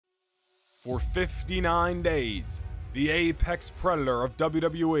For 59 days, the apex predator of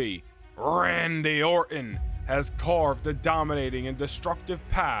WWE, Randy Orton, has carved a dominating and destructive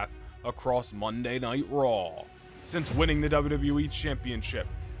path across Monday Night Raw. Since winning the WWE Championship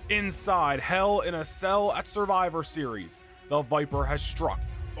inside Hell in a Cell at Survivor Series, the Viper has struck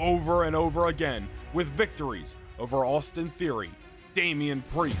over and over again with victories over Austin Theory, Damian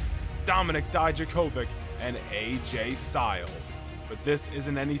Priest, Dominik Dijakovic, and AJ Styles. But this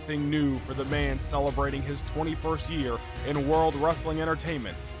isn't anything new for the man celebrating his 21st year in World Wrestling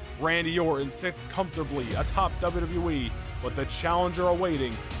Entertainment. Randy Orton sits comfortably atop WWE, but the challenger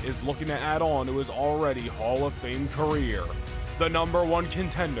awaiting is looking to add on to his already Hall of Fame career. The #1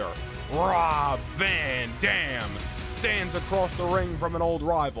 contender, Rob Van Dam, stands across the ring from an old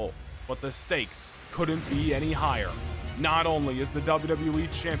rival, but the stakes couldn't be any higher. Not only is the WWE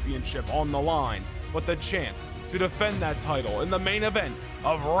Championship on the line, but the chance to defend that title in the main event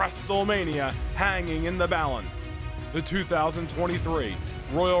of WrestleMania hanging in the balance. The 2023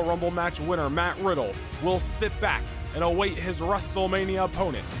 Royal Rumble match winner Matt Riddle will sit back and await his WrestleMania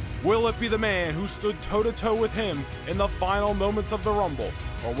opponent. Will it be the man who stood toe-to-toe with him in the final moments of the Rumble,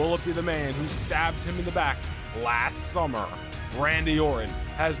 or will it be the man who stabbed him in the back last summer? Randy Orton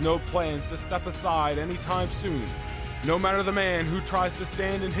has no plans to step aside anytime soon. No matter the man who tries to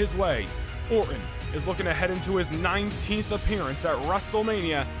stand in his way, Orton is looking to head into his 19th appearance at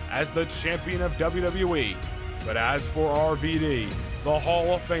WrestleMania as the champion of WWE. But as for RVD, the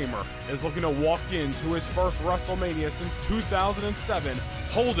Hall of Famer is looking to walk into his first WrestleMania since 2007,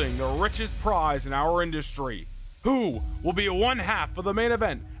 holding the richest prize in our industry. Who will be one half of the main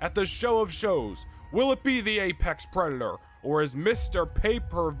event at the show of shows? Will it be the Apex Predator, or is Mr.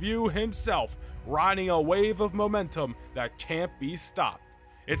 Pay-Per-View himself riding a wave of momentum that can't be stopped?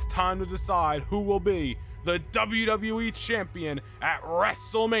 It's time to decide who will be the WWE Champion at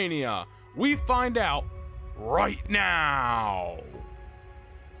WrestleMania. We find out right now.